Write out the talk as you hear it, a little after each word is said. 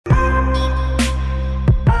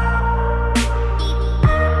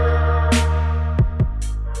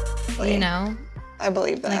I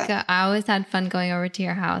believe that. Like I always had fun going over to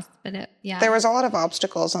your house, but there was a lot of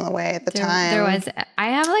obstacles in the way at the time. There was. I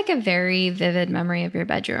have like a very vivid memory of your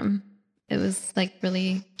bedroom. It was like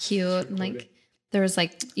really cute. And like there was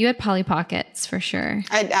like, you had Polly Pockets for sure.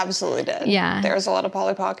 I absolutely did. Yeah. There was a lot of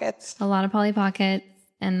Polly Pockets. A lot of Polly Pockets.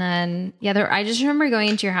 And then, I just remember going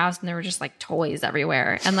into your house and there were just like toys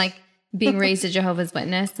everywhere. And like being raised a Jehovah's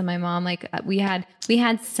Witness. And my mom, like we had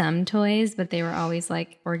some toys, but they were always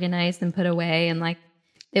like organized and put away. And like,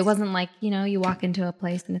 it wasn't like, you walk into a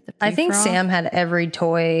place and it's a I think Sam had every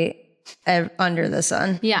toy under the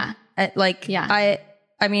sun. Yeah.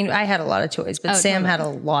 I mean, I had a lot of toys, but Sam had a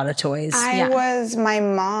lot of toys. My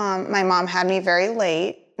mom had me very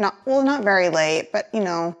late. Not very late, but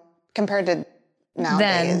compared to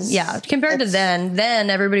nowadays. Compared to then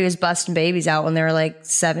everybody was busting babies out when they were like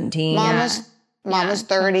 17. Mom was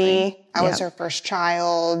 30. I was her first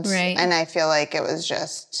child. Right. And I feel like it was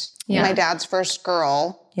just my dad's first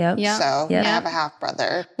girl. Yep. So I have a half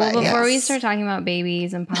brother. Well, before we start talking about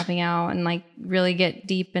babies and popping out and like really get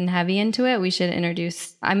deep and heavy into it,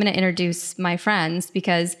 I'm going to introduce my friends,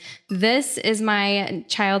 because this is my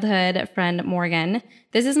childhood friend, Morgan.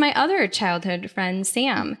 This is my other childhood friend,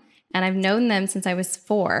 Sam. And I've known them since I was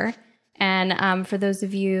 4. And for those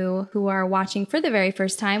of you who are watching for the very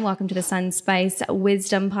first time, welcome to the Sun Spice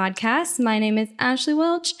Wisdom Podcast. My name is Ashley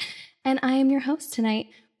Welch, and I am your host tonight.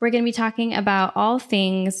 We're going to be talking about all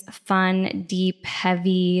things fun, deep,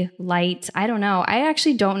 heavy, light. I don't know. I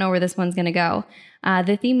actually don't know where this one's going to go.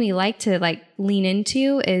 The theme we like to lean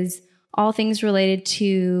into is all things related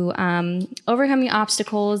to overcoming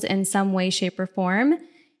obstacles in some way, shape, or form.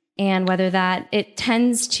 And whether that it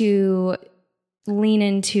tends to lean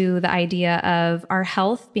into the idea of our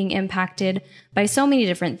health being impacted by so many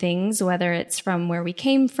different things, whether it's from where we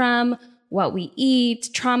came from, what we eat,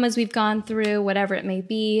 traumas we've gone through, whatever it may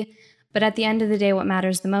be. But at the end of the day, what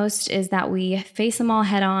matters the most is that we face them all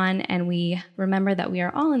head on and we remember that we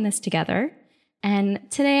are all in this together. And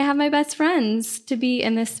today I have my best friends to be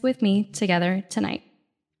in this with me together tonight.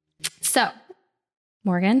 So,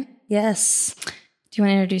 Morgan. Yes. Do you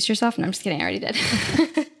want to introduce yourself? No, I'm just kidding. I already did.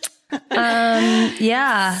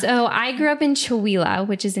 Yeah. So I grew up in Chewelah,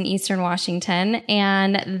 which is in Eastern Washington.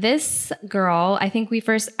 And this girl, I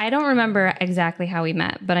don't remember exactly how we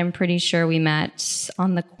met, but I'm pretty sure we met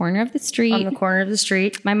on the corner of the street. On the corner of the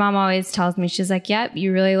street. My mom always tells me, she's like, yep,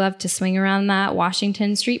 you really love to swing around that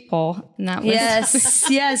Washington street pole. And that was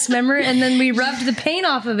yes. Remember? And then we rubbed the paint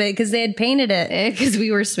off of it because they had painted it. Because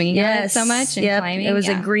we were swinging on it so much and climbing. It was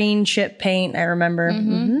a green chip paint, I remember.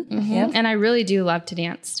 Yep. And I really do love to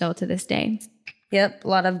dance still to this day. Yep. A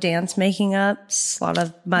lot of dance making ups, a lot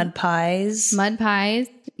of mud pies.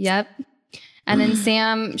 Yep. And then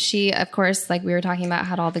Sam, she, of course, like we were talking about,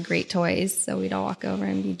 had all the great toys. So we'd all walk over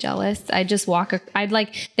and be jealous.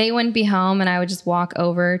 They wouldn't be home and I would just walk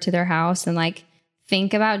over to their house and like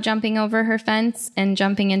think about jumping over her fence and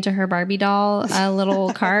jumping into her Barbie doll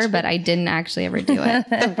little car, but I didn't actually ever do it.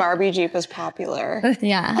 The Barbie Jeep was popular.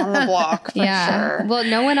 Yeah. On the block, for sure. Well,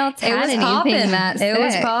 no one else had anything that sick. It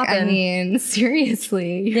was popping. I mean,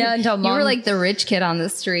 seriously. Yeah, until Mom... You were like the rich kid on the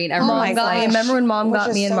street. Mom got me. Remember when Mom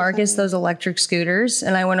got me and Marcus those electric scooters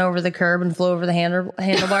and I went over the curb and flew over the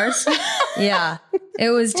handlebars? Yeah. It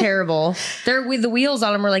was terrible. The wheels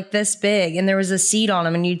on them were like this big and there was a seat on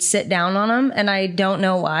them and you'd sit down on them. And I don't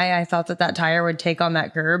know why I thought that tire would take on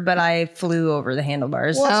that curb, but I flew over the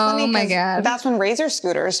handlebars. Well, oh my God. That's when Razor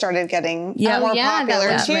scooters started getting more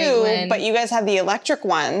popular too. Right, but you guys had the electric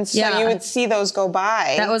ones. So you would see those go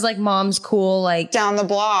by. That was like Mom's cool, like down the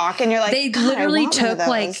block. And you're like, they literally took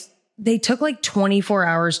like 24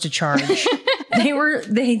 hours to charge.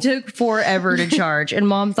 They took forever to charge, and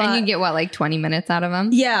Mom thought, and you get what, like 20 minutes out of them?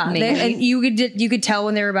 Yeah, and you could tell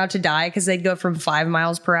when they were about to die because they'd go from 5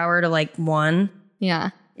 miles per hour to like 1.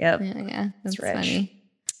 Yeah. Yep. Yeah. That's funny.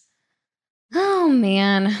 Oh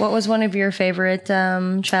man, what was one of your favorite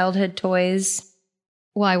childhood toys?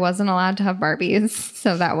 Well, I wasn't allowed to have Barbies,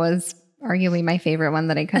 so that was arguably my favorite one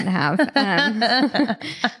that I couldn't have.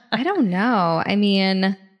 I don't know. I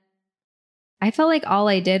mean, I felt like all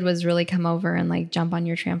I did was really come over and like jump on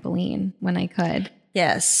your trampoline when I could.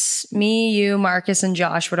 Yes. Me, you, Marcus, and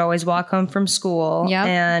Josh would always walk home from school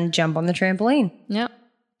and jump on the trampoline. Yep.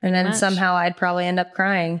 And then somehow I'd probably end up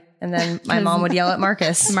crying. And then my mom would yell at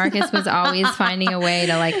Marcus. Marcus was always finding a way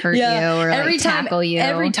to like hurt you or like tackle you.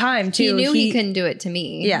 Every time too. He knew he couldn't do it to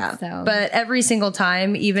me. Yeah. So. But every single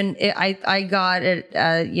time, even I got it,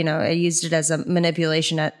 I used it as a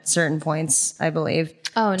manipulation at certain points, I believe.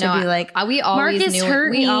 Oh no! To be like, we always Marcus knew.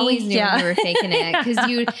 hurt we me. always knew you were faking it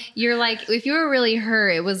because you're like, if you were really hurt,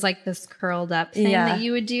 it was like this curled up thing that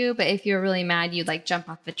you would do. But if you were really mad, you'd like jump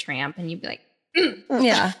off the tramp and you'd be like,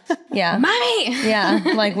 yeah,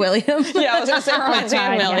 mommy, like William. Yeah, I was gonna say reminds me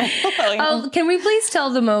of William. Oh, can we please tell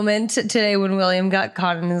the moment today when William got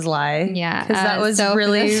caught in his lie? Yeah, because that was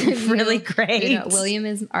really great. You know, William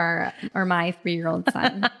is our my 3-year-old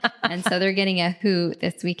son, and so they're getting a hoot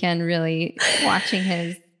this weekend. Really watching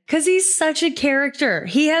his. Because he's such a character.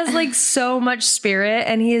 He has like so much spirit,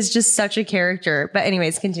 and he is just such a character. But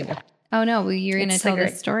anyways, continue. Oh no, well, you're going to tell the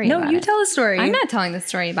story. No, you tell the story. I'm not telling the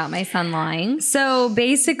story about my son lying. So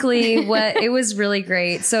basically it was really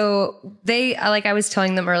great. So they, like I was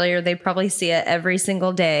telling them earlier, they probably see it every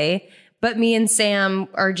single day. But me and Sam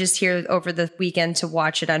are just here over the weekend to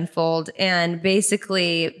watch it unfold. And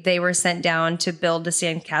basically they were sent down to build the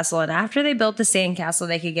sandcastle. And after they built the sandcastle,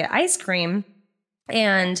 they could get ice cream.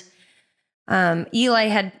 And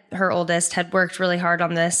Eli her oldest had worked really hard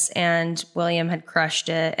on this, and William had crushed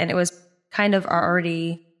it. And it was kind of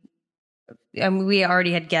we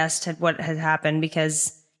already had guessed what had happened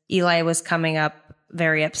because Eli was coming up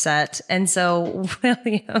very upset. And so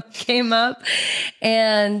William came up,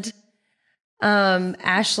 and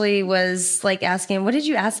Ashley was like asking, what did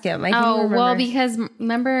you ask him? Well, because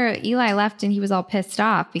remember Eli left and he was all pissed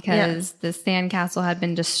off because the sandcastle had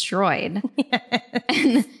been destroyed.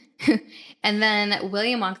 And then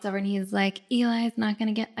William walks over and he's like, Eli is not going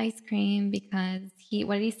to get ice cream because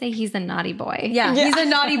what did he say? He's a naughty boy. Yeah, he's a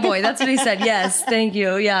naughty boy. That's what he said. Yes, thank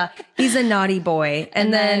you. Yeah, he's a naughty boy.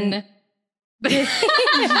 And then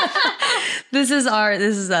this is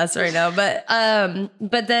us right now.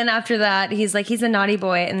 But then after that, he's like, he's a naughty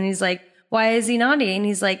boy. And then he's like, why is he naughty? And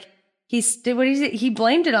he's like, he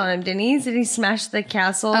blamed it on him, didn't he? Did he smash the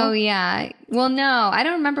castle? Oh, yeah. Well, no, I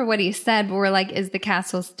don't remember what he said, but we're like, is the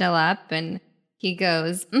castle still up? And he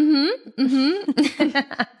goes, And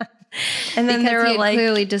then they were like,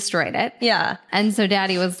 clearly destroyed it. Yeah. And so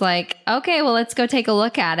Daddy was like, okay, well, let's go take a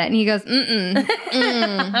look at it. And he goes,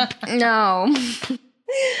 no.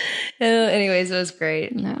 Anyways, it was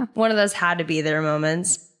great. No. One of those had to be their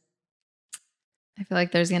moments. I feel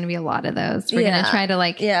like there's going to be a lot of those. We're going to try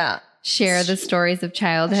to share the stories of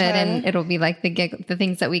childhood, and it'll be like the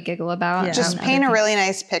things that we giggle about. Yeah. Just paint a really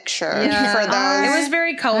nice picture for those. It was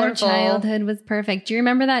very colorful. Our childhood was perfect. Do you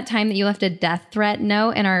remember that time that you left a death threat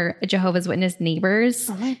note in our Jehovah's Witness neighbors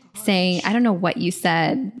saying, I don't know what you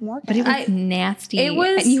said, but it was nasty. It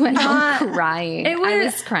was, and you went home crying. I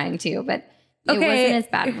was crying too, but it wasn't as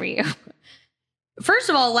bad for you. First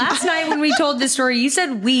of all, last night when we told this story, you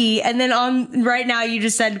said we, and then right now you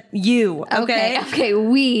just said you. Okay,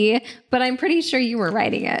 we, but I'm pretty sure you were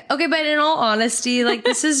writing it. Okay, but in all honesty, like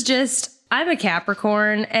this is just, I'm a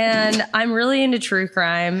Capricorn and I'm really into true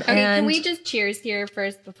crime. Okay, can we just cheers here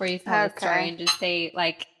first before you tell the story and just say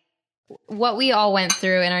like what we all went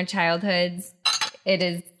through in our childhoods,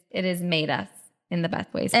 it has made us in the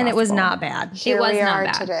best ways possible. And it was not bad. It was not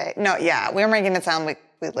bad. Today. No, yeah, we were making it sound like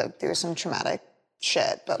we lived through some traumatic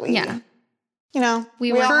shit, but we all had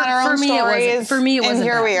our own stories. For me, it wasn't. And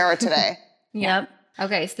here bad. we are today. Yep.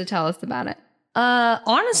 Okay, so tell us about it.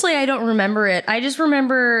 Honestly, I don't remember it. I just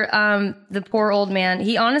remember the poor old man.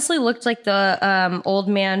 He honestly looked like the old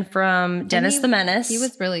man from Dennis the Menace. He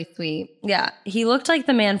was really sweet. Yeah, he looked like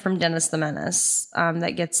the man from Dennis the Menace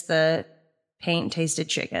that gets the paint-tasted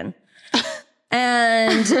chicken.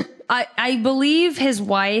 And I believe his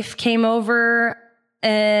wife came over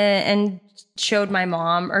and showed my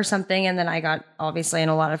mom or something, and then I got obviously in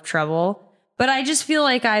a lot of trouble. But I just feel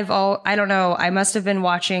like I don't know, I must have been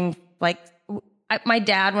watching, like, my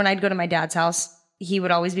dad, when I'd go to my dad's house, he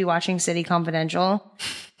would always be watching City Confidential.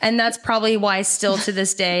 And that's probably why still to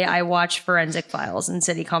this day I watch Forensic Files and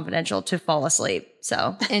City Confidential to fall asleep.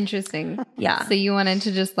 So interesting. Yeah. So you wanted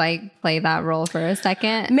to just like play that role for a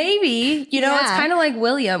second? Maybe. It's kind of like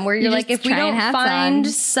William, where you're like, if we don't find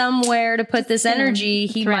somewhere to put this energy,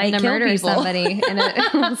 he might kill murder people. Somebody, and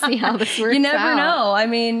we'll see how this works. You never know. I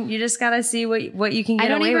mean, you just got to see what you can get away with. I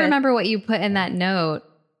don't even remember what you put in that note.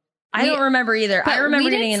 I don't remember either. I remember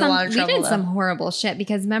getting in a lot of trouble. We did some horrible shit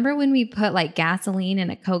because remember when we put like gasoline in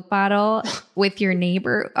a Coke bottle with your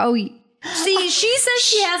neighbor? Oh, see, she says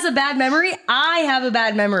she has a bad memory. I have a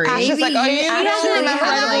bad memory. She's like, oh, you have an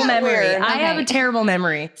incredible memory. I have a terrible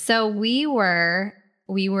memory. So we were,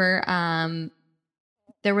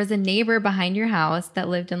 there was a neighbor behind your house that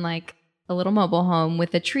lived in like a little mobile home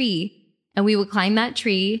with a tree, and we would climb that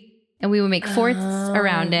tree and we would make forts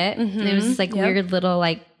around it. Mm-hmm. And it was this like weird little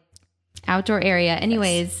like outdoor area.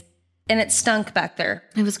 Anyways, and it stunk back there.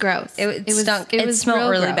 It was gross. It stunk. It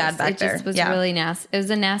smelled really gross. bad back there. It just was really nasty. It was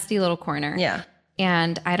a nasty little corner. Yeah.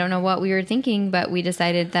 And I don't know what we were thinking, but we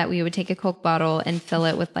decided that we would take a Coke bottle and fill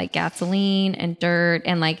it with like gasoline and dirt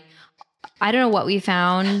and like, I don't know what we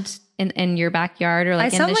found in your backyard or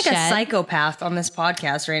like in the shed. I sound like a psychopath on this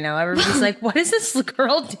podcast right now. Everybody's like, what is this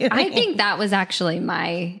girl doing? I think that was actually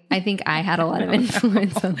I think I had a lot of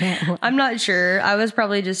influence on that one. I'm not sure. I was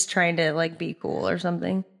probably just trying to like be cool or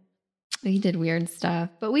something. We did weird stuff,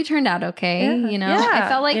 but we turned out okay. Yeah, you know, yeah, I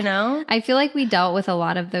felt like, I feel like we dealt with a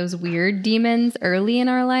lot of those weird demons early in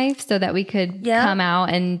our life so that we could come out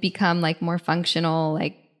and become like more functional,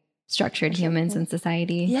 like structured humans in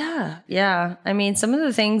society. Yeah. Yeah. I mean, some of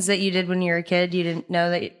the things that you did when you were a kid, you didn't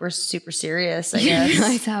know that were super serious, I guess. You didn't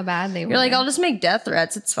realize how bad they were. You're like, I'll just make death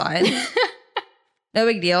threats. It's fine. No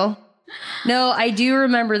big deal. No, I do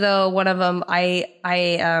remember though, one of them, I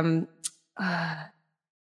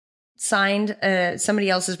signed somebody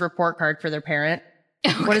else's report card for their parent.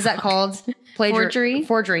 Oh, what is that called? Forgery.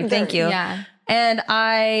 Thank you. Yeah. And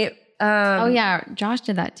I, oh yeah, Josh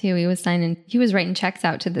did that too. He was writing checks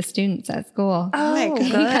out to the students at school. Oh, good.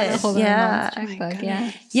 Yeah.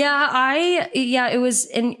 It was,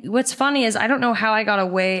 and what's funny is I don't know how I got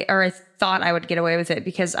away, or I thought I would get away with it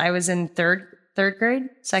because I was in third grade,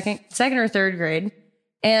 second or third grade.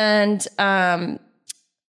 And,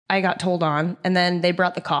 I got told on, and then they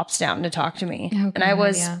brought the cops down to talk to me. Oh, and I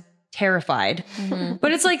was terrified. Mm-hmm.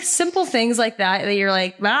 But it's like simple things like that you're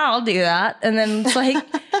like, wow, I'll do that. And then it's like,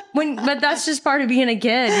 but that's just part of being a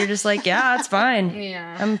kid. You're just like, yeah, it's fine.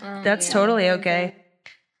 Yeah. That's totally okay.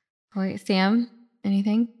 Wait, Sam,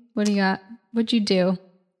 anything? What do you got? What'd you do?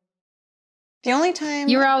 The only time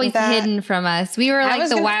you were always hidden from us. We were like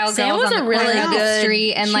the wild girls on the corner of the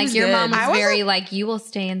street, and like your mom was very like, you will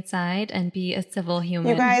stay inside and be a civil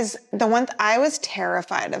human. You guys, I was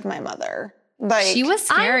terrified of my mother. Like, she was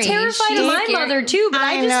scary. I'm terrified of my mother too, but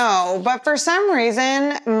I know, but for some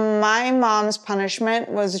reason, my mom's punishment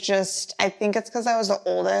was just, I think it's because I was the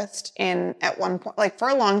oldest and at one point, like for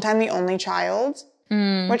a long time, the only child,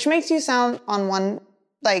 which makes you sound on one,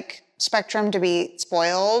 like, spectrum to be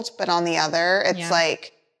spoiled, but on the other, it's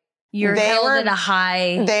like you're held at a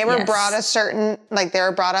high. They were brought a certain, like they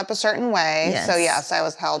were brought up a certain way. Yes. So yes, I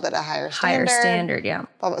was held at a higher standard. Yeah.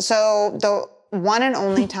 So the one and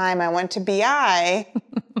only time I went to BI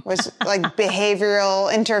was like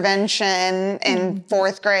behavioral intervention in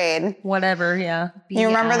 4th grade. Whatever. Yeah. You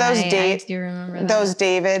remember those I do remember those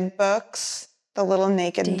David books? The little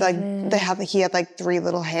naked, David. Like he had like 3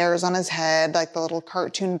 little hairs on his head, like the little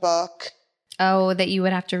cartoon book. Oh, that you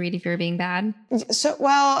would have to read if you were being bad? So,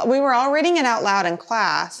 well, we were all reading it out loud in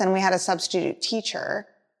class, and we had a substitute teacher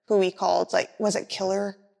who we called, like, was it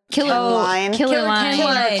Killer Line? Killer Line.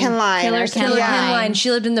 She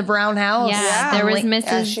lived in the brown house. Yeah. There was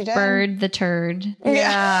Mrs. Bird the turd.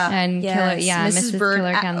 Yeah. And Mrs. Bird.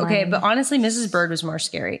 Killer Ken Line. Okay, but honestly, Mrs. Bird was more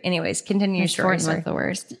scary. Anyways, continue your story. Thornton was the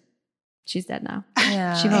worst. She's dead now.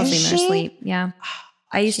 Yeah. She fell asleep in her sleep. Yeah.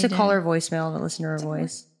 I used to call her voicemail to listen to her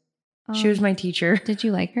voice. She was my teacher. Did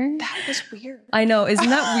you like her? That was weird. I know. Isn't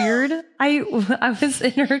that weird? I was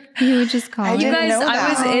in her. You would just call her. You guys,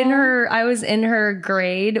 I was in her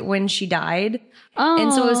grade when she died. Oh.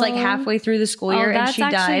 And so it was like halfway through the school year and she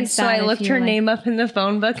died. So I looked her name up in the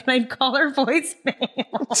phone book and I'd call her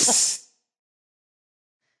voicemail.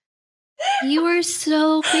 You were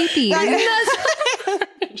so creepy. I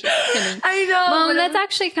know. Mom, that's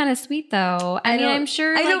actually kind of sweet though. I mean, I'm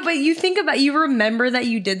sure. I know, but you remember that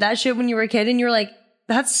you did that shit when you were a kid and you're like,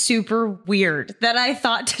 that's super weird that I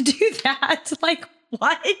thought to do that. Like,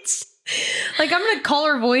 what? Like, I'm going to call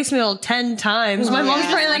her voicemail 10 times. My mom's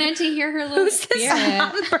probably like, wanted to hear her little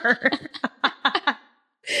number?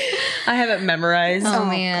 I have it memorized. Oh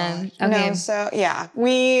man. God. Okay. No, so yeah,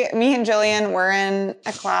 me and Jillian were in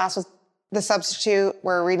a class with the substitute.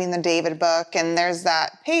 We're reading the David book, and there's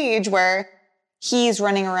that page where he's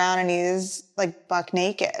running around and he's like buck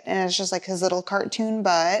naked, and it's just like his little cartoon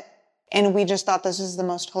butt. And we just thought this was the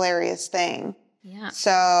most hilarious thing. Yeah.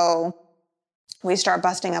 So we start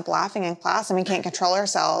busting up laughing in class and we can't control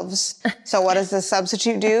ourselves. So what does the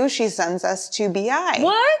substitute do? She sends us to BI.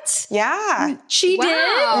 What? Yeah. She did?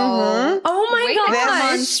 Mm-hmm. Oh my God.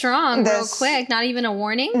 Come on strong, real quick. Not even a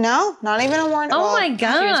warning? No, not even a warning. Oh my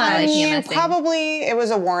God. Probably it was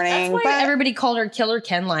a warning. That's why everybody called her Killer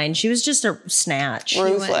Ken Line. She was just a snatch.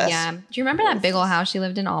 Ruthless. Yeah. Do you remember that big old house she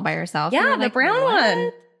lived in all by herself? Yeah, the brown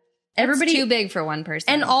one. everybody too big for one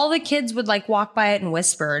person. And all the kids would like walk by it and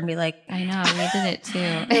whisper and be like, I know, we did it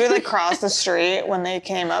too. We would like cross the street when they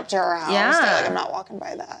came up to our house. Yeah. They're like, I'm not walking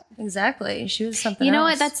by that. exactly. She was something You know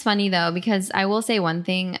else. what? That's funny though, because I will say one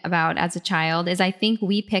thing about as a child is I think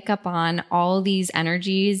we pick up on all these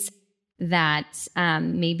energies that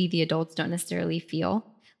maybe the adults don't necessarily feel.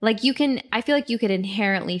 Like I feel like you could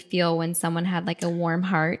inherently feel when someone had like a warm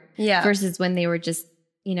heart versus when they were just,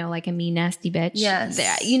 like a mean, nasty bitch.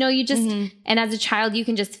 Yes. You just, and as a child, you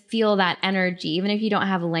can just feel that energy, even if you don't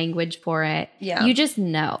have language for it. Yeah. You just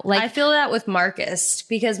know. Like I feel that with Marcus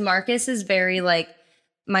because Marcus is very like,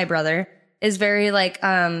 my brother is very like,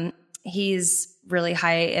 he's really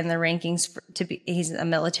high in the rankings he's a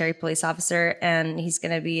military police officer and he's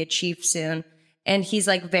going to be a chief soon. And he's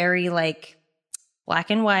like very like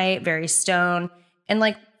black and white, very stone. And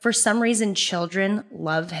like, for some reason, children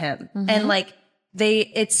love him. And like,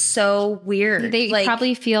 it's so weird. They like,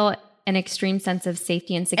 probably feel an extreme sense of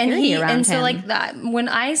safety and security around him. And so like that, when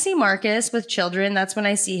I see Marcus with children, that's when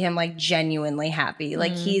I see him like genuinely happy.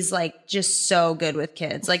 Like he's like just so good with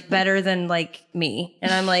kids, like better than like me.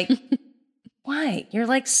 And I'm like, why? You're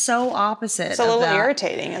like so opposite. It's a little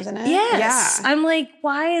irritating, isn't it? Yes. Yeah. I'm like,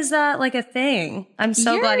 why is that like a thing? I'm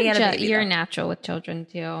so glad he had a baby. You're natural with children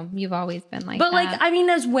too. You've always been like but that. like, I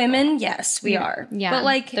mean, as women, yes, we are. Yeah. But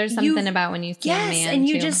like, there's something about when you see a man and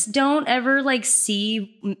you too. just don't ever like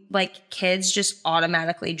see like kids just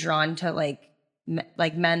automatically drawn to like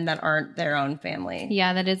men that aren't their own family.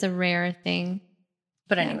 Yeah, that is a rare thing.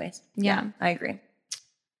 But anyways, yeah, I agree.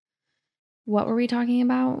 What were we talking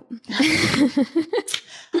about?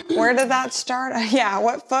 Where did that start? Yeah,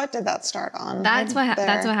 what foot did that start on? That's what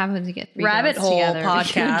happens when you get three Rabbit girls hole together.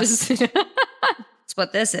 podcast. That's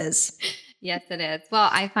what this is. Yes, it is. Well,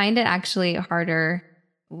 I find it actually harder.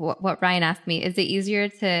 What Ryan asked me, is it easier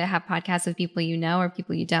to have podcasts with people you know or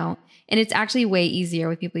people you don't? And it's actually way easier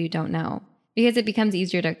with people you don't know because it becomes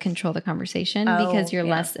easier to control the conversation because you're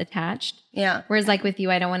less attached. Yeah. Whereas like with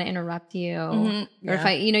you, I don't want to interrupt you. Or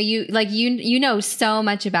if you know so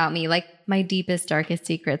much about me, like my deepest, darkest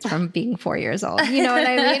secrets from being 4 years old. You know what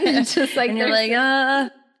I mean? It's just like, and you're like,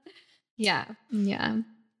 yeah. Yeah.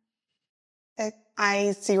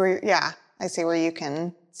 I see where you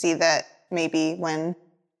can see that maybe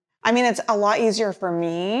it's a lot easier for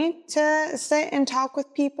me to sit and talk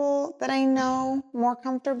with people that I know more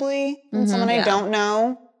comfortably than someone I don't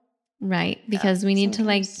know. Right. Because we need to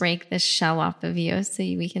like break this shell off of you so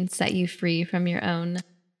we can set you free from your own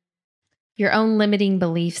limiting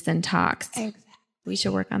beliefs and talks. Exactly. We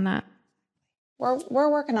should work on that.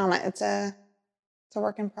 We're working on it. It's a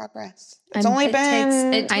work in progress. It's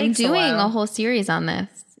I'm doing a whole series on this.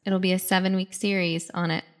 It'll be a 7-week series on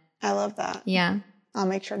it. I love that. Yeah. I'll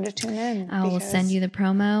make sure to tune in. I will send you the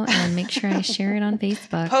promo and make sure I share it on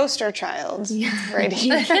Facebook. Poster child. Right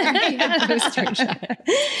here. Poster child.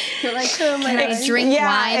 You're like, can I drink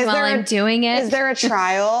wine while I'm doing it? Is there a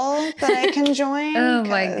trial that I can join? Oh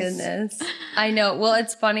my goodness. I know. Well,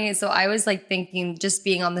 it's funny. So I was like thinking just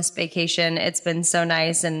being on this vacation, it's been so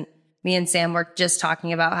nice. And me and Sam were just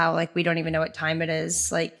talking about how like we don't even know what time it is.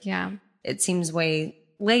 Like, it seems way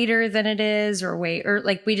later than it is or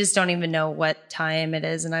like we just don't even know what time it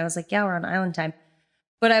is. And I was like, yeah, we're on island time.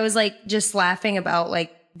 But I was like just laughing about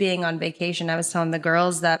like being on vacation. I was telling the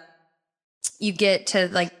girls that you get to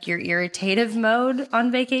like your irritative mode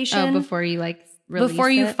on vacation. Oh, before you like before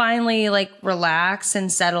you finally like relax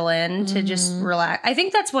and settle in to just relax. I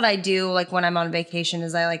think that's what I do like when I'm on vacation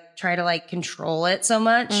is I like try to like control it so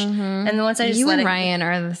much. And then once I just let it. You and Ryan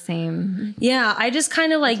are the same. Yeah. I just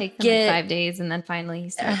kind of like get 5 days and then finally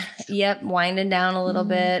start. Winding down a little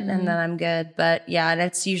bit and then I'm good. But yeah,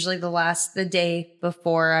 that's usually the day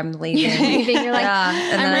before I'm leaving. You're like,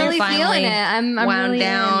 and I'm really feeling it. I'm wound really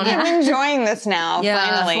down. I'm enjoying this now.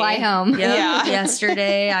 Finally. Fly home. Yeah.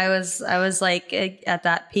 Yesterday I was like at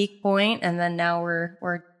that peak point and then now we're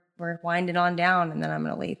winding on down and then I'm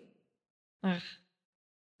going to leave.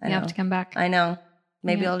 You have to come back. I know.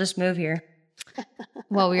 Maybe I'll just move here.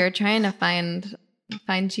 Well, we were trying to find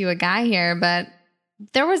you a guy here, but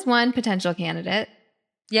there was one potential candidate.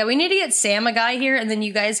 Yeah, we need to get Sam a guy here, and then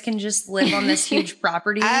you guys can just live on this huge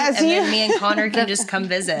property, then me and Connor can just come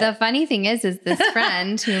visit. The funny thing is this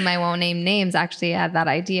friend, whom I won't name names, actually had that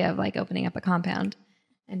idea of like opening up a compound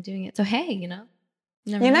and doing it. So hey, you know.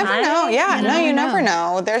 You never know. Yeah, you never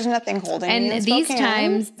know. There's nothing holding you in And these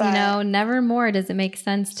Spokane, times, never more does it make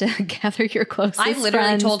sense to gather your closest friends. I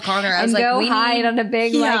literally told Connor, I was like, go hide on a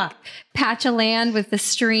big like patch of land with the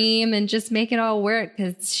stream and just make it all work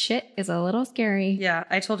because shit is a little scary. Yeah,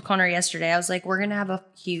 I told Connor yesterday, I was like, we're going to have a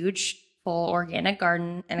huge, full organic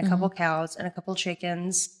garden and a couple cows and a couple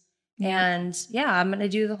chickens And yeah, I'm going to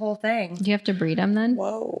do the whole thing. Do you have to breed them then?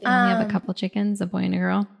 Whoa. You only have a couple chickens, a boy and a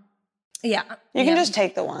girl. Yeah. You can just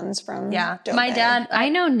take the ones from Dope My Bay. dad, I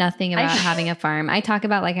know nothing about having a farm. I talk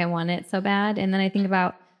about like I want it so bad, and then I think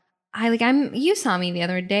about you saw me the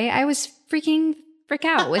other day. I was freak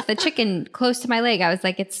out with a chicken close to my leg. I was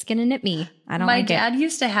like, it's gonna nip me. I don't like it. My dad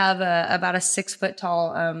used to have about a 6 foot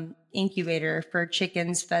tall incubator for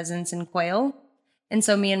chickens, pheasants, and quail. And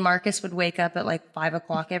so me and Marcus would wake up at like 5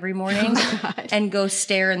 o'clock every morning and go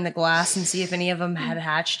stare in the glass and see if any of them had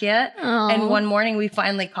hatched yet. Oh. And one morning we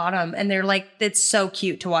finally caught them, and they're like, it's so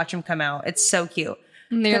cute to watch them come out. It's so cute.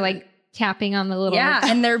 And they're like tapping on the little. Yeah.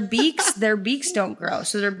 And their beaks don't grow.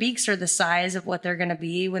 So their beaks are the size of what they're going to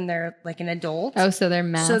be when they're like an adult. Oh, so they're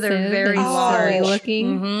massive. So they're very large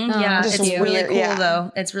looking. Mm-hmm. Oh, yeah. Just It's really weird, cool yeah.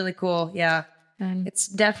 though. It's really cool. Yeah. Fun. It's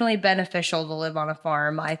definitely beneficial to live on a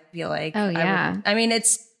farm. I feel like. Oh, yeah. I mean,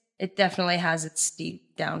 it definitely has its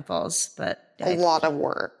steep downfalls, but A lot of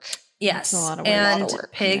work. yes. It's a lot of work. And A lot of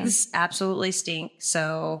work, pigs absolutely stink.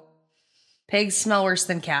 So pigs smell worse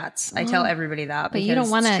than cats. I tell everybody that. But you don't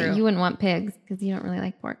want it's to. true. You wouldn't want pigs because you don't really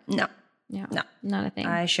like pork. No. Yeah. No. Not a thing.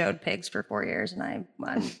 I showed pigs for 4 years, and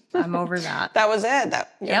I'm over that. That was it.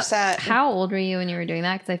 You're Yep. set. How old were you when you were doing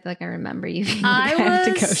that? Because I feel like I remember you. being I like, have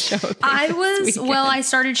to go was, show pigs I this was, weekend. well, I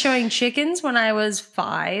started showing chickens when I was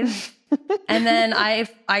 5. And then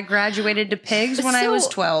I graduated to pigs when I was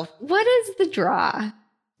 12. What is the draw?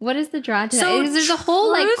 What is the draw to So that? There's a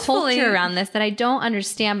whole like truthfully- culture around this that I don't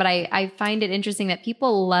understand, but I find it interesting that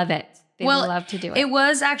people love it. They love to do it. It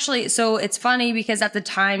was actually, so it's funny because at the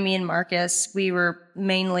time, me and Marcus, we were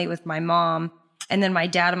mainly with my mom, and then my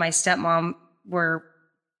dad and my stepmom were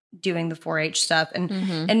doing the 4-H stuff. And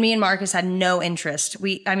me and Marcus had no interest.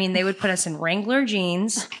 They would put us in Wrangler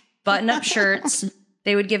jeans, button up shirts.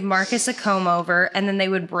 They would give Marcus a comb over, and then they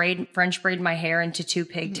would French braid my hair into 2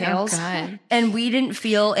 pigtails. Oh, God. And we didn't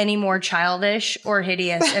feel any more childish or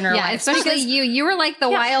hideous in our Yeah, lives. especially because- you. You were like the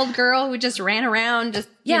wild girl who just ran around, just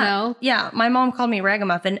you know. Yeah, my mom called me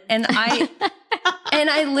ragamuffin, and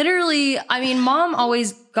I literally, mom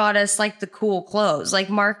always got us like the cool clothes. Like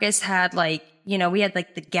Marcus had like, we had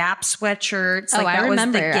like the Gap sweatshirts. Like I that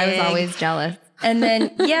remember. was the I was gig. always jealous. And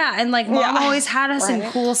then and like mom always had us in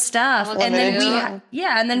cool stuff, and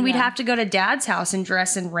then we'd have to go to dad's house and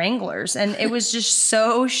dress in Wranglers, and it was just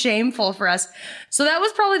so shameful for us. So that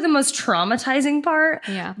was probably the most traumatizing part.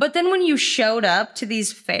 Yeah. But then when you showed up to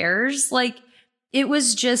these fairs, like it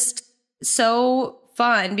was just so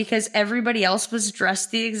fun because everybody else was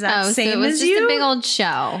dressed the exact same so it was as just you. a big old show,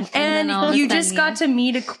 And then all of a you sudden, just got to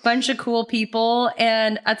meet a bunch of cool people.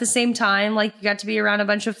 And at the same time, like you got to be around a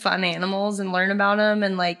bunch of fun animals and learn about them.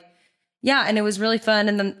 And like, yeah, and it was really fun.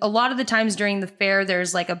 And then a lot of the times during the fair,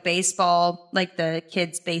 there's like a baseball, like the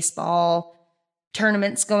kids baseball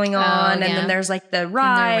tournaments going on. And then there's like the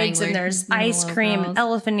rides and there's ice cream and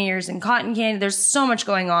elephant ears and cotton candy. There's so much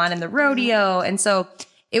going on, and the rodeo. And so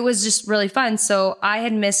it was just really fun. So I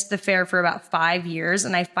had missed the fair for about 5 years,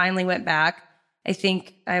 and I finally went back. I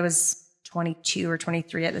think I was 22 or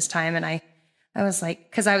 23 at this time. And I was like,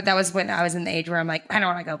 because that was when I was in the age where I'm like, I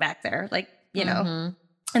don't want to go back there. Like, you know.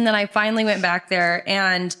 And then I finally went back there,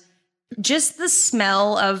 and just the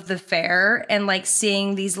smell of the fair and like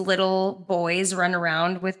seeing these little boys run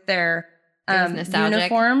around with their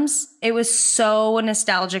uniforms. It was so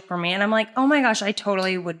nostalgic for me. And I'm like, oh my gosh, I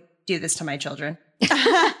totally would do this to my children.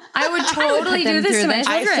 I would totally do this to my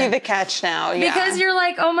children. I see the catch now. Yeah. Because you're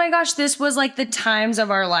like, oh my gosh, this was like the times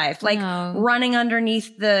of our life. Like running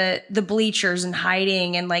underneath the bleachers and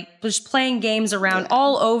hiding and like just playing games around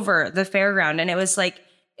all over the fairground. And it was like,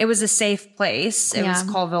 it was a safe place. It was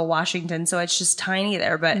Colville, Washington. So it's just tiny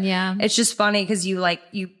there. But it's just funny because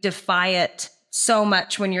you defy it so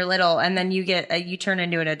much when you're little, and then you turn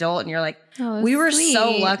into an adult and you're like, we were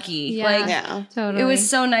so lucky. Totally. It was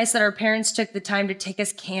so nice that our parents took the time to take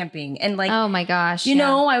us camping. And like, oh my gosh, you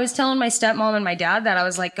know, I was telling my stepmom and my dad that I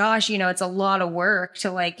was like, gosh, it's a lot of work to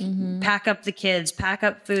like pack up the kids, pack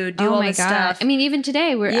up food, do all this stuff. I mean, even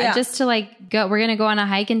today we're just to like go, we're going to go on a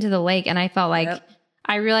hike into the lake. And I felt like,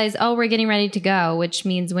 I realized, we're getting ready to go, which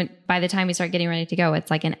means by the time we start getting ready to go, it's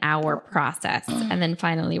like an hour process. And then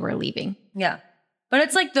finally we're leaving. Yeah. But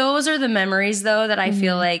it's like, those are the memories though, that I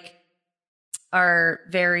feel like are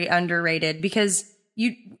very underrated, because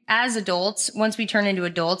as adults, once we turn into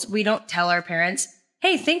adults, we don't tell our parents,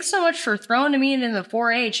 hey, thanks so much for throwing me into the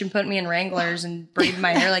 4-H and putting me in Wranglers and braiding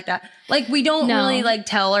my hair like that. Like, we don't really like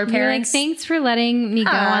tell our parents. Like, thanks for letting me go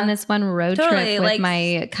on this one road trip with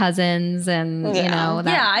my cousins and, you know.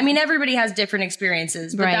 Yeah, I mean, everybody has different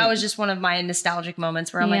experiences, but that was just one of my nostalgic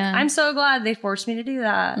moments where I'm like, I'm so glad they forced me to do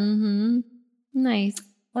that. Nice.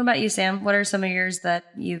 What about you, Sam? What are some of yours that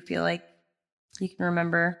you feel like you can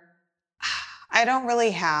remember? I don't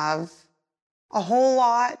really have a whole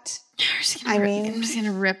lot. I'm just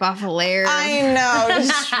gonna rip off a layer. I know,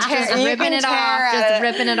 just ripping it off. Just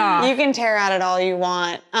ripping it off. You can tear at it all you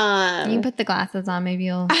want. You can put the glasses on. Maybe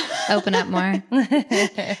you'll open up more.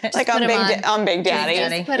 Like on Big Daddy.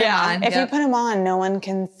 Just put it on. If you put them on, no one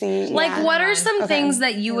can see. Like, what are some things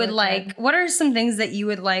that you would like? What are some things that you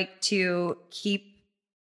would like to keep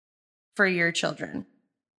for your children?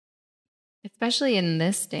 Especially in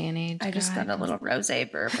this day and age. I just got a little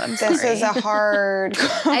rosé burp. I'm This sorry. is a hard.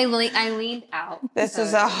 I leaned out. This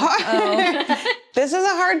is a hard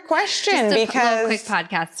question Just a because quick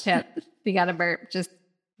podcast tip. If you got a burp, just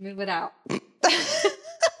move it out.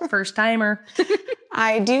 First timer.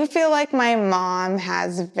 I do feel like my mom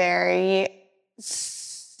has very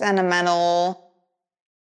sentimental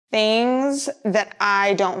things that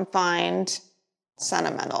I don't find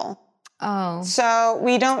sentimental. Oh. So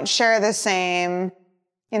we don't share the same,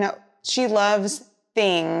 she loves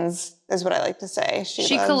things is what I like to say.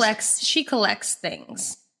 She collects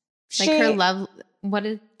things. Like her love, what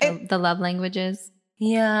is the love languages?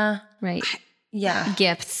 Yeah. Right. Yeah.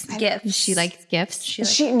 Gifts. She likes gifts.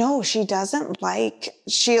 She doesn't like,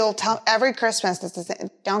 she'll tell every Christmas,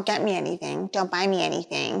 don't get me anything. Don't buy me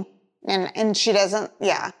anything. And she doesn't,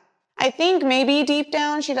 I think maybe deep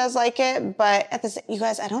down she does like it, but you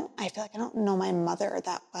guys, I feel like I don't know my mother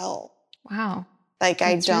that well. Wow. Like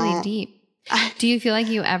That's really deep. Do you feel like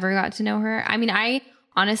you ever got to know her? I mean, I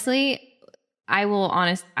will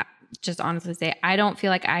honestly say, I don't feel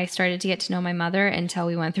like I started to get to know my mother until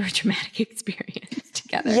we went through a traumatic experience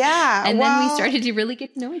together. Yeah. And then we started to really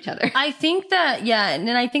get to know each other. I think that, and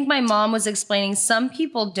I think my mom was explaining some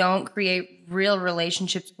people don't create real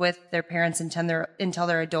relationships with their parents until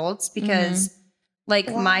they're adults because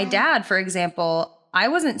my dad, for example, I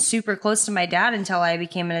wasn't super close to my dad until I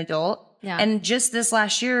became an adult. Yeah. And just this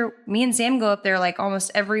last year, me and Sam go up there like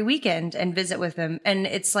almost every weekend and visit with him. And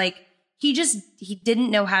it's like, he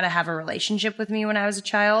didn't know how to have a relationship with me when I was a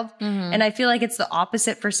child. Mm-hmm. And I feel like it's the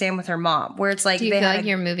opposite for Sam with her mom, where it's like, do you feel like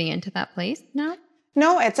you're moving into that place now?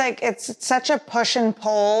 No, it's like, it's such a push and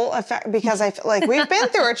pull effect because I feel like we've been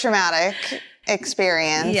through a traumatic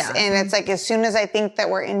experience. Yeah. And it's like, as soon as I think that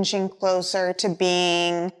we're inching closer to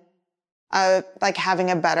being like having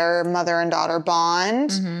a better mother and daughter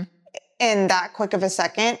bond, in that quick of a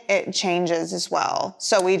second, it changes as well.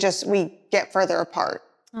 So we get further apart.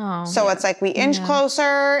 Oh, so it's like we inch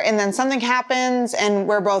closer and then something happens and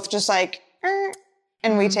we're both just like,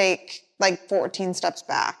 and we take like 14 steps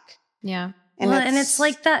back. Yeah. And it's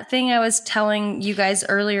like that thing I was telling you guys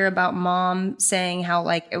earlier about mom saying how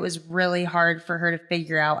like it was really hard for her to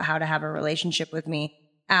figure out how to have a relationship with me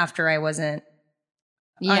after I wasn't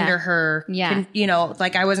under her,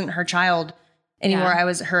 like I wasn't her child anymore. I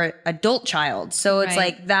was her adult child. So it's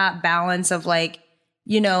like that balance of like,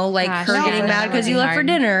 her getting mad because you left for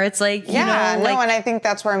dinner. It's like, and I think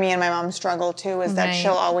that's where me and my mom struggle too, is that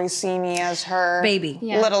she'll always see me as her baby,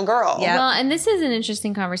 little girl. Yeah. Well, and this is an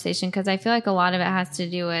interesting conversation because I feel like a lot of it has to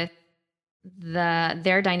do with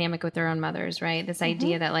their dynamic with their own mothers, right? This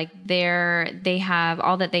idea that like they have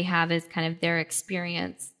all that they have is kind of their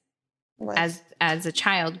experience as a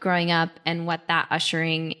child growing up and what that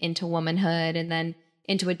ushering into womanhood and then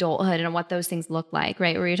into adulthood and what those things look like,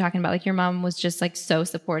 right? Where you're talking about like your mom was just like so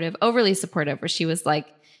supportive, overly supportive, where she was like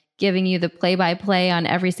giving you the play-by-play on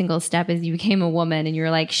every single step as you became a woman and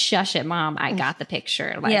you're like, shush it, mom, I got the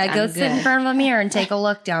picture. Like, go sit in front of a mirror and take a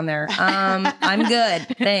look down there. I'm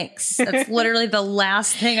good. Thanks. That's literally the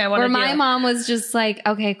last thing I want to do. Where my mom was just like,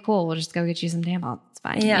 okay, cool. We'll just go get you some tampons. It's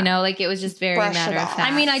fine. Yeah. Like it was just very matter of fact.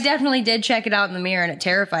 I mean, I definitely did check it out in the mirror and it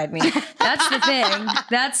terrified me. That's the thing.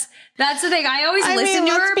 That's the thing. I always listened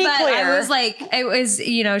to her, but I was like, it was,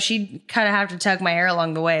 she'd kind of have to tug my hair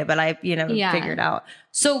along the way, but I, figured out.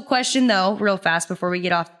 So question though, real fast before we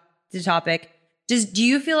get off the topic, do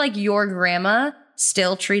you feel like your grandma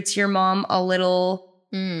still treats your mom a little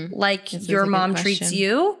like your mom treats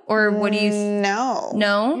you? Or what do you? No.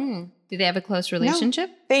 No? Do they have a close relationship?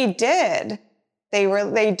 No, they did.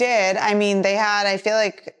 They did. I mean, they had, I feel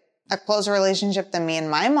like, a closer relationship than me and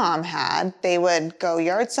my mom had. They would go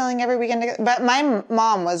yard selling every weekend together. But my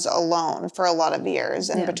mom was alone for a lot of years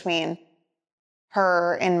in between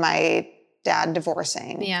her and my dad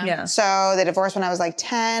divorcing. Yeah. So they divorced when I was like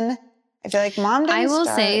 10. I feel like mom didn't I will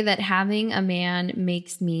say that having a man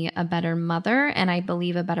makes me a better mother and I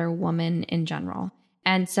believe a better woman in general.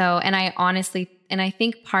 And so, and I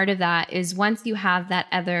think part of that is once you have that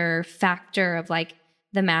other factor of like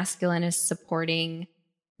the masculine is supporting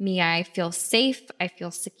me, I feel safe, I feel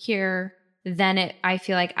secure, then I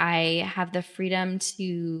feel like I have the freedom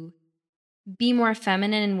to be more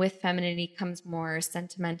feminine, and with femininity comes more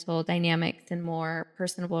sentimental dynamics and more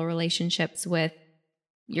personable relationships with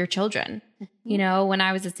your children. You know, when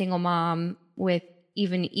I was a single mom with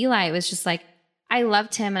even Eli, it was just like, I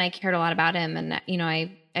loved him and I cared a lot about him. And, you know,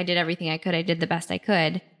 I did everything I could. I did the best I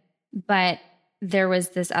could. But there was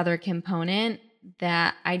this other component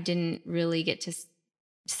that I didn't really get to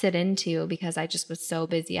sit into because I just was so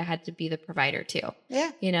busy. I had to be the provider too.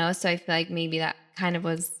 Yeah. You know, so I feel like maybe that kind of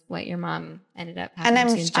was what your mom ended up having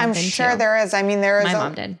and I'm sure there is. I mean, my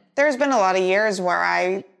mom did. There's been a lot of years where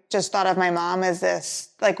I just thought of my mom as this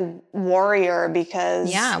like warrior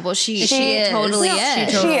because well, she totally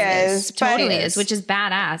is. She is. Totally is, which is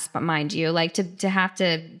badass, but mind you, like to have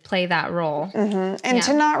to play that role. And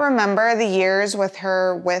to not remember the years with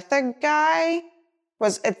her with a guy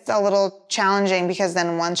it's a little challenging because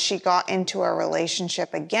then once she got into a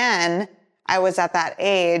relationship again, I was at that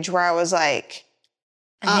age where I was like,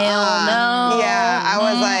 hell no. Yeah, I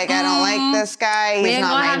was like, I don't like this guy. He's we ain't not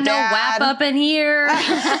gonna my have dad. no wrap up in here.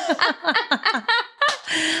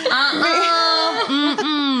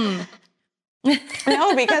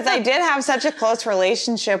 No, because I did have such a close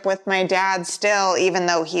relationship with my dad still, even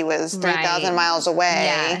though he was 3,000 miles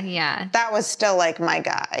away. Yeah. That was still like my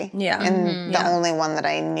guy. Yeah. And the only one that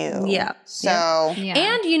I knew. Yeah. So. Yeah.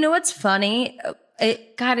 And you know what's funny?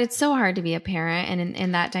 God, it's so hard to be a parent and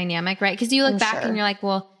in that dynamic, right? Because you look back and you're like,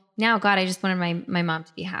 well, now, God, I just wanted my mom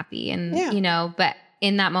to be happy. And, you know, but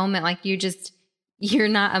in that moment, like you're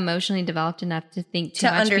not emotionally developed enough to think too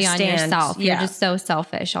much beyond yourself. You're just so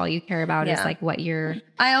selfish. All you care about is like what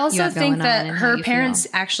I also think that her parents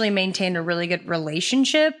actually maintained a really good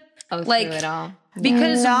relationship. Through it all.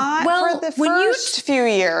 Because for the first few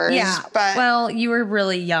years, but you were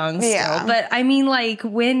really young still. But I mean, like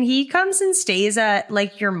when he comes and stays at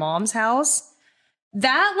like your mom's house,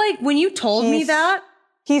 that like when you told me that.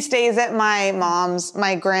 He stays at my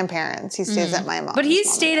grandparents. He stays at my mom's. But he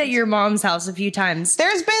stayed at your mom's house a few times.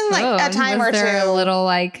 There's been like a time or two. A little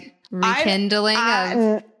like rekindling I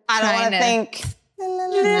don't want to think.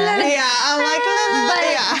 Yeah, I'm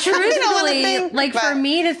like, truthfully, like for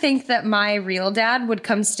me to think that my real dad would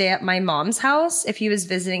come stay at my mom's house if he was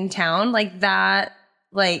visiting town, like that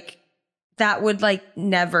would like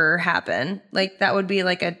never happen. Like that would be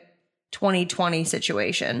like a 2020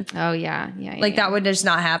 situation. Oh yeah. That would just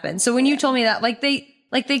not happen. So when you told me that, they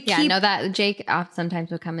keep. That Jake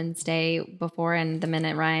sometimes would come and stay before, and the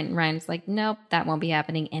minute Ryan's like, nope, that won't be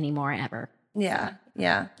happening anymore ever. Yeah.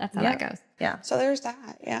 That's how that goes. Yeah. So there's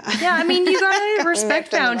that. Yeah. Yeah. I mean, you gotta respect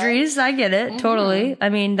boundaries. I get it. Totally. I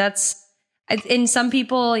mean, in some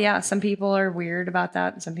people, some people are weird about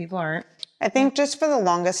that and some people aren't. I think just for the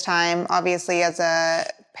longest time, obviously as a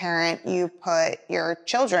parent, you put your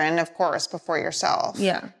children, of course, before yourself.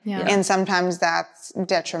 Yeah. And sometimes that's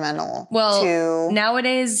detrimental to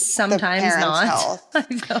nowadays, sometimes the parent's not.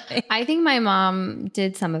 health. I think my mom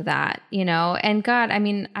did some of that, you know, and God, I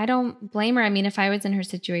mean, I don't blame her. I mean, if I was in her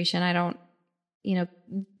situation, I don't, you know,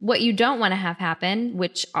 what you don't want to have happen,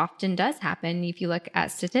 which often does happen if you look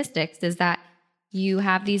at statistics, is that you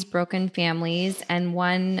have these broken families and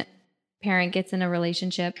one parent gets in a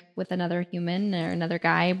relationship with another human or another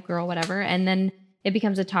guy, girl, whatever, and then it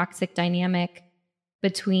becomes a toxic dynamic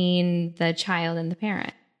between the child and the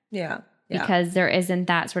parent. Yeah. Because there isn't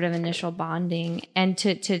that sort of initial bonding. And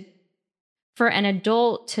for an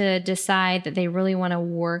adult to decide that they really want to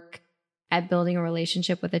work at building a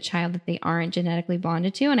relationship with a child that they aren't genetically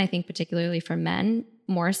bonded to, and I think particularly for men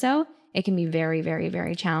more so, it can be very, very,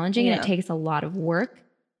 very challenging, and it takes a lot of work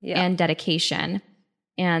and dedication.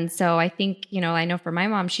 And so I think, you know, I know for my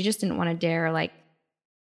mom, she just didn't want to dare like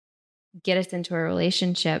get us into a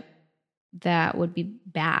relationship that would be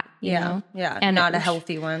bad, you know? Yeah. And not a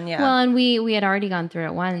healthy one. Yeah. Well, and we had already gone through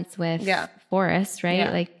it once with Forrest, right?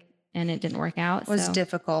 Yeah. Like, and it didn't work out. It was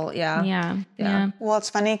difficult. Yeah. Yeah. Well, it's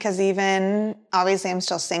funny because even obviously I'm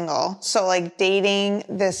still single. So like dating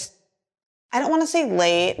this, I don't want to say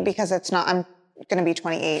late because it's not, I'm going to be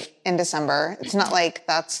 28 in December. It's not like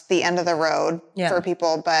that's the end of the road for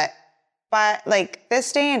people, but like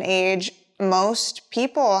this day and age, most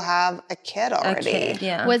people have a kid already.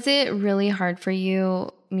 Was it really hard for you?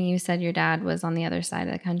 I mean, you said your dad was on the other side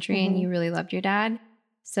of the country and you really loved your dad.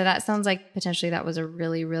 So that sounds like potentially that was a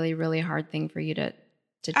really, really, really hard thing for you to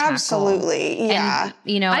tackle. Absolutely. Yeah. And,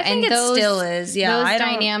 you know, I think it still is. Yeah. Those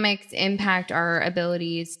dynamics impact our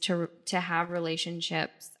abilities to have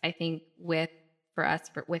relationships, I think, with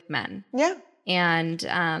men. Yeah. And,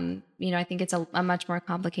 you know, I think it's a much more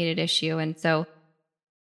complicated issue. And so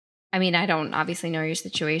I mean, I don't obviously know your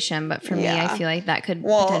situation, but for me, I feel like that could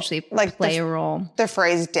potentially like play a role. The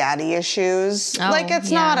phrase "daddy issues," like it's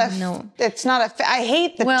not a. I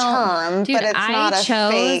hate the term, dude, but it's not a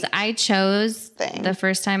fake. I chose thing. The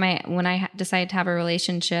first time when I decided to have a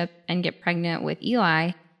relationship and get pregnant with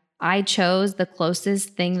Eli, I chose the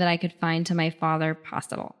closest thing that I could find to my father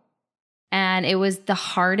possible, and it was the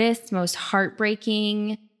hardest, most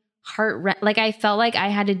heartbreaking. Like I felt like I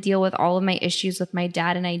had to deal with all of my issues with my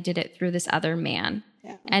dad, and I did it through this other man.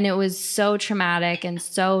 Yeah. And it was so traumatic and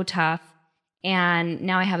so tough. And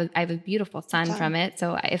now I have a beautiful son from it.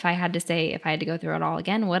 So if I had to go through it all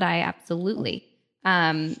again, would I? Absolutely.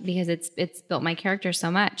 Because it's built my character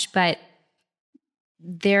so much. But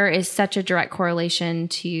there is such a direct correlation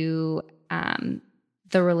to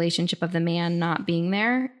the relationship of the man not being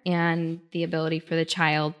there and the ability for the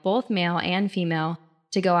child, both male and female,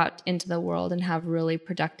 to go out into the world and have really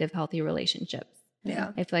productive, healthy relationships.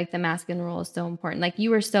 Yeah. I feel like the masculine role is so important. Like you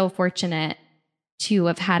were so fortunate to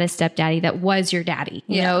have had a stepdaddy that was your daddy.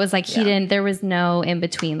 You know, it was like there was no in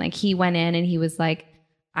between. Like he went in and he was like,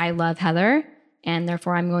 I love Heather and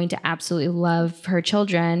therefore I'm going to absolutely love her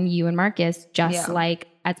children, you and Marcus, just like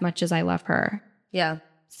as much as I love her. Yeah.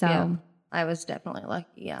 So I was definitely lucky.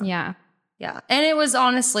 Yeah. Yeah. Yeah. And it was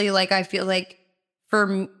honestly like, I feel like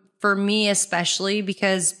for me, especially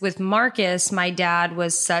because with Marcus, my dad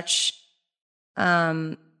was such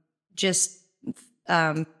hyper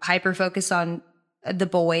focused on the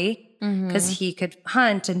boy because he could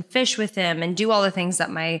hunt and fish with him and do all the things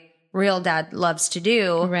that my real dad loves to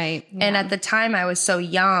do. Right. Yeah. And at the time I was so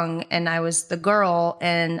young and I was the girl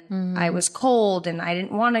and I was cold and I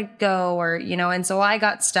didn't want to go and so I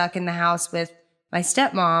got stuck in the house with my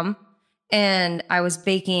stepmom and I was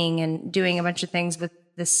baking and doing a bunch of things with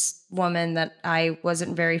this woman that I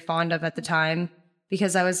wasn't very fond of at the time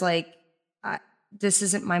because I was like, this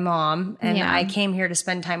isn't my mom. And I came here to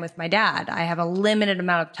spend time with my dad. I have a limited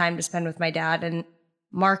amount of time to spend with my dad and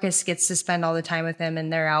Marcus gets to spend all the time with him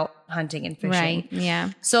and they're out hunting and fishing. Right. Yeah.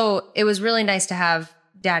 So it was really nice to have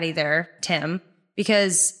daddy there, Tim,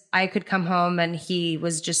 because I could come home and he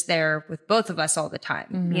was just there with both of us all the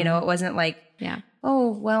time. It wasn't like,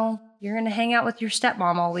 oh, well, you're going to hang out with your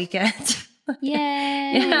stepmom all weekend. Yay.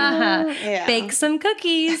 Yeah. Bake some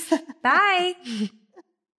cookies. Bye.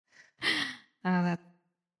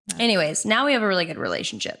 Anyways, now we have a really good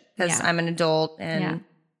relationship because I'm an adult and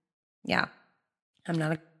I'm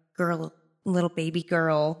not a little baby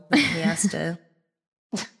girl that he has to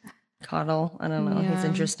cuddle. I don't know. He's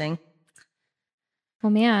interesting.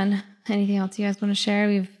 Well, man, anything else you guys want to share?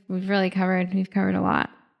 We've covered a lot.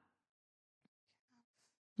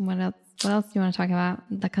 What else do you want to talk about?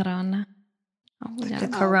 The corona. The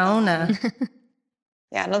corona.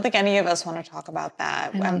 Yeah, I don't think any of us want to talk about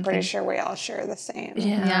that. I'm pretty sure we all share the same.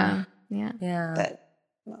 Yeah. That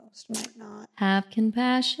most might not. Have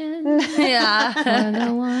compassion. Yeah. For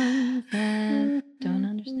the ones that don't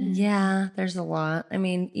understand. Yeah, there's a lot. I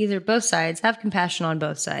mean, both sides. Have compassion on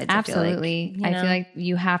both sides. Absolutely. I feel like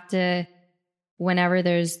you have to, whenever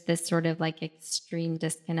there's this sort of like extreme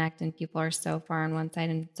disconnect and people are so far on one side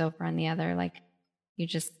and so far on the other, like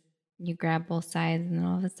you grab both sides and then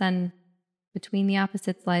all of a sudden between the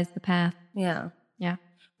opposites lies the path. Yeah. Yeah.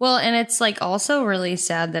 Well, and it's like also really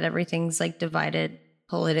sad that everything's like divided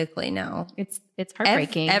politically now. It's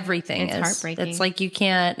heartbreaking. Everything is heartbreaking. It's like you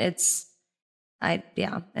can't,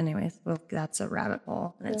 anyways, well, that's a rabbit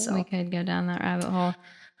hole. We could go down that rabbit hole.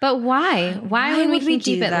 But why? Why would we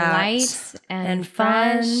keep it light and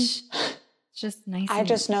fun? It's just nice. I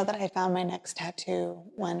just know that I found my next tattoo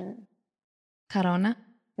when... Corona?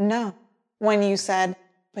 No. When you said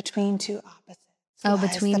between two opposites. Oh,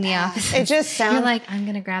 between the opposites. It just sounds... You're like, I'm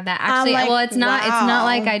going to grab that. Actually, like, it's not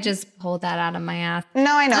like I just pulled that out of my ass.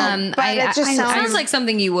 No, I know. But it just sounds like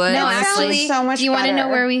something you would. No, actually. So much do you want to know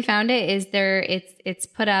where we found it? It's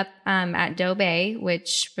put up at Doe Bay,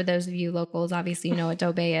 which for those of you locals, obviously you know what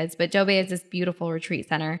Doe Bay is. But Doe Bay is this beautiful retreat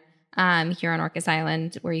center here on Orcas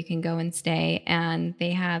Island where you can go and stay. And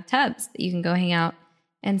they have tubs that you can go hang out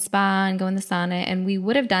and spa and go in the sauna. And we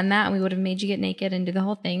would have done that and we would have made you get naked and do the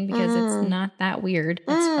whole thing because it's not that weird.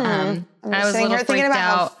 I was a little freaked out.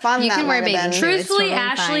 How fun you can wear bathing. Truthfully, totally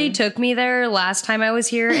Ashley took me there last time I was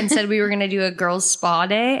here and said we were going to do a girls spa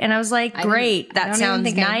day. And I was like, great. That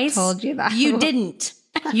sounds nice. I told you that. You didn't.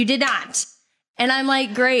 You did not. And I'm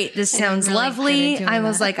like, great. This sounds lovely. I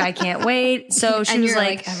was like, I can't wait. So she was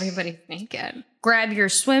like, everybody's naked. Grab your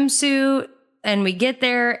swimsuit. And we get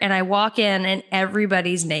there and I walk in and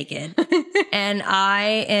everybody's naked. And I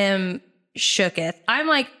am shooketh. I'm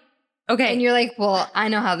like, okay. And you're like, well, I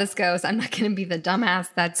know how this goes. I'm not going to be the dumbass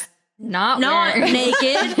that's not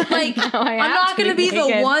naked. Like, I'm not going to be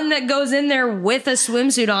the one that goes in there with a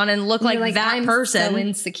swimsuit on and look like that I'm person. So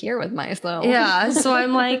insecure with myself. Yeah. So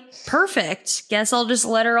I'm like, perfect. Guess I'll just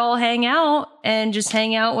let her all hang out and just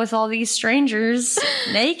hang out with all these strangers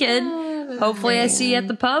naked. Hopefully I see you at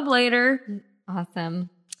the pub later. Awesome.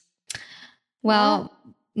 Well,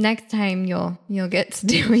 next time you'll get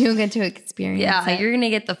to experience. Yeah, it. you're gonna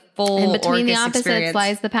get the full. And between the Orcas opposites experience.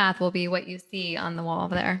 lies the path will be what you see on the wall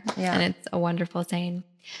there. Yeah. And it's a wonderful saying.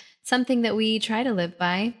 Something that we try to live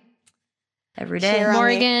by every day.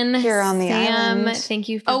 Morgan, here on the Sam, island. thank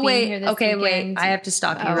you for being here this weekend. Wait. I have to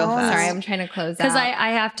stop you real fast. Sorry, I'm trying to close out. Because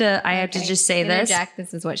I have to just say this. Interject.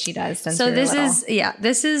 This is what she does. Since So this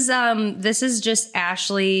this is just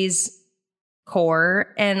Ashley's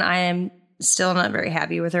core, and I am still not very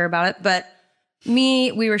happy with her about it. But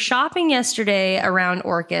we were shopping yesterday around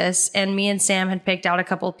Orcas, and me and Sam had picked out a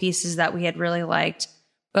couple of pieces that we had really liked.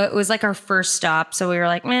 But it was like our first stop, so we were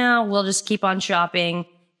like, "Well, we'll just keep on shopping,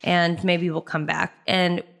 and maybe we'll come back."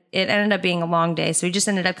 And it ended up being a long day, so we just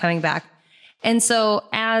ended up coming back. And so,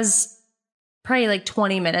 as probably like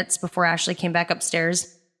 20 minutes before Ashley came back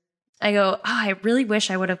upstairs, I go, I really wish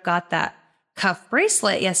I would have got that cuff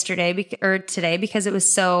bracelet today because it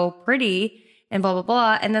was so pretty and blah, blah,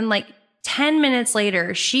 blah. And then like 10 minutes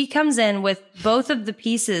later, she comes in with both of the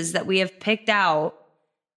pieces that we have picked out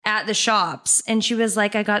at the shops. And she was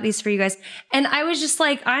like, I got these for you guys. And I was just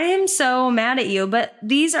like, I am so mad at you, but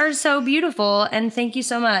these are so beautiful. And thank you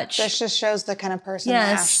so much. This just shows the kind of person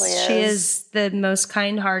that Ashley is. She is the most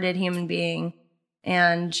kind-hearted human being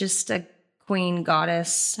and just a queen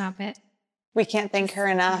goddess. Stop it. We can't thank her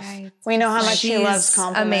enough. Right. We know how much she loves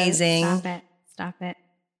compliments. Amazing. Stop it.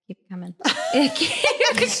 Keep it coming.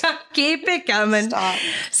 Keep it coming.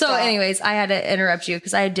 Stop. Anyways, I had to interrupt you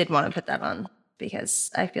because I did want to put that on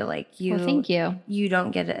because I feel like thank you. You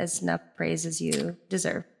don't get as enough praise as you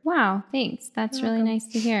deserve. Wow. Thanks. That's really nice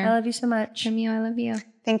to hear. I love you so much. From you, I love you.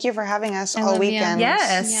 Thank you for having us I all love weekend. you.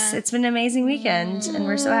 Yes. Yeah. It's been an amazing weekend and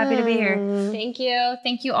we're so happy to be here. Thank you.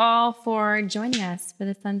 Thank you all for joining us for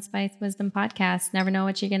the Sunspice Wisdom Podcast. Never know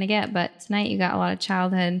what you're going to get, but tonight you got a lot of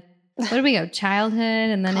childhood. What did we go? Childhood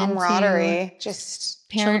and then camaraderie, just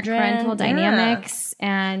parental dynamics.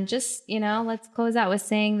 And just, let's close out with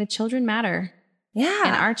saying the children matter. Yeah.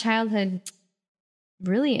 And our childhood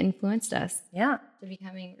really influenced us. Yeah. To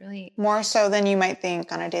becoming really more so than you might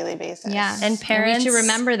think on a daily basis. Yeah. And parents, we should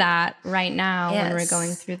remember that right now yes. when we're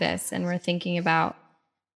going through this and we're thinking about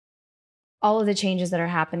all of the changes that are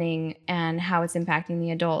happening and how it's impacting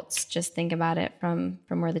the adults. Just think about it from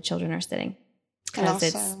where the children are sitting.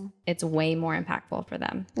 Because it's way more impactful for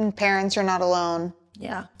them. And parents, you're not alone.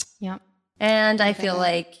 Yeah. Yeah. And I feel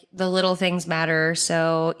like the little things matter.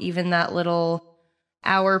 So even that little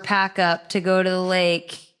hour pack up to go to the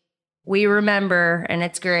lake, we remember, and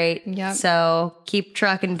it's great. Yep. So keep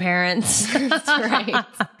trucking, parents. That's right.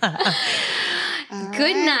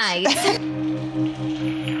 Good night.